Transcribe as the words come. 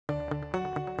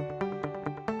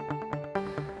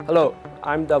Hello,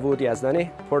 I'm Davud Yazdani,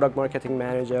 Product Marketing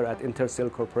Manager at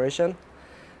Intersil Corporation.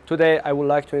 Today, I would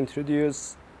like to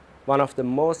introduce one of the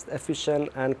most efficient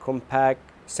and compact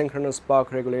synchronous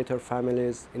buck regulator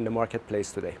families in the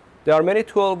marketplace today. There are many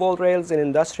 12-volt rails in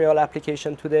industrial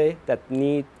application today that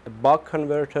need a buck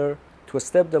converter to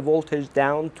step the voltage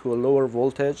down to a lower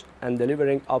voltage and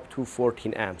delivering up to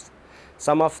 14 amps.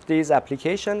 Some of these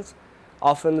applications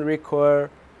often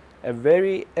require a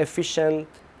very efficient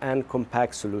and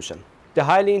compact solution. The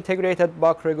highly integrated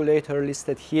buck regulator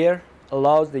listed here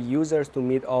allows the users to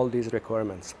meet all these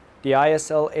requirements. The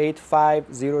ISL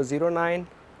 85009,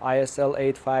 ISL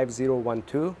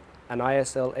 85012, and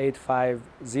ISL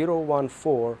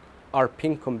 85014 are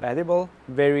pin compatible,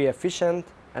 very efficient,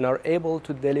 and are able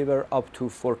to deliver up to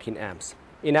 14 amps.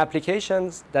 In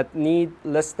applications that need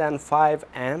less than 5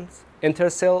 amps,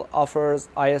 Intersil offers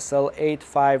ISL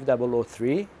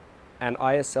 85003 and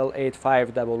ISL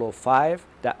 85005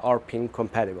 that are pin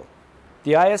compatible.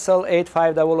 The ISL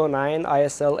 85009,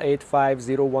 ISL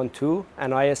 85012,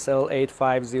 and ISL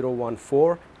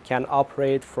 85014 can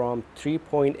operate from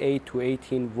 3.8 to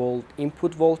 18 volt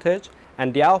input voltage,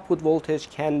 and the output voltage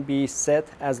can be set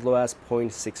as low as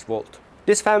 0.6 volt.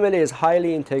 This family is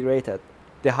highly integrated.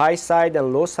 The high side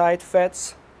and low side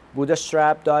FETs,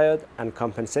 bootstrap diode, and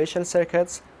compensation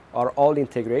circuits are all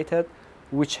integrated,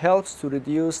 which helps to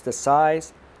reduce the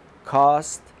size,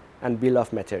 cost, and bill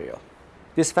of material.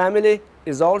 This family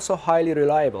is also highly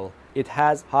reliable. It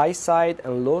has high side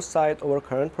and low side over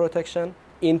current protection,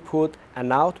 input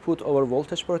and output over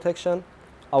voltage protection,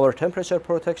 over temperature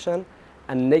protection,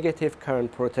 and negative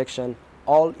current protection,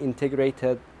 all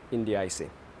integrated in the IC.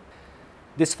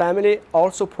 This family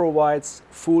also provides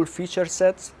full feature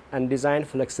sets and design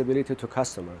flexibility to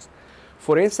customers.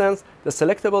 For instance, the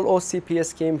selectable OCP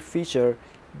scheme feature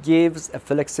gives a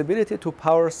flexibility to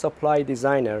power supply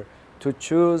designer to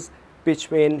choose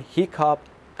between hiccup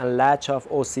and latch-off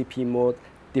OCP mode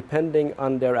depending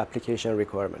on their application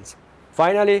requirements.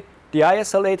 Finally, the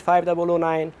ISL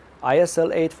 85009,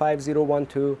 ISL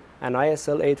 85012, and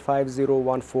ISL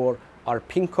 85014 are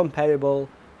pin compatible,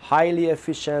 highly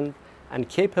efficient, and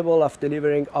capable of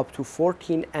delivering up to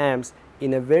 14 amps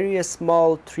in a very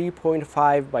small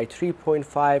 3.5 by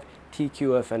 3.5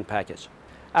 TQFN package.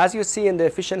 As you see in the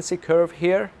efficiency curve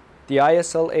here, the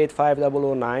ISL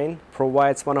 85009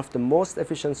 provides one of the most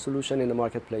efficient solutions in the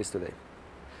marketplace today.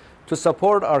 To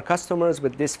support our customers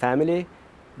with this family,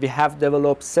 we have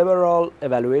developed several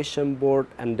evaluation board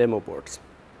and demo boards.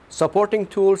 Supporting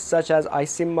tools such as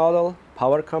IC model,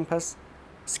 power compass,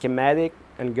 schematic,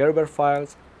 and Gerber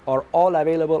files are all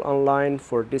available online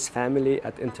for this family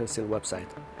at Intersil website.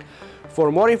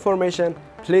 For more information,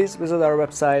 please visit our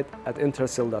website at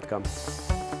intersil.com.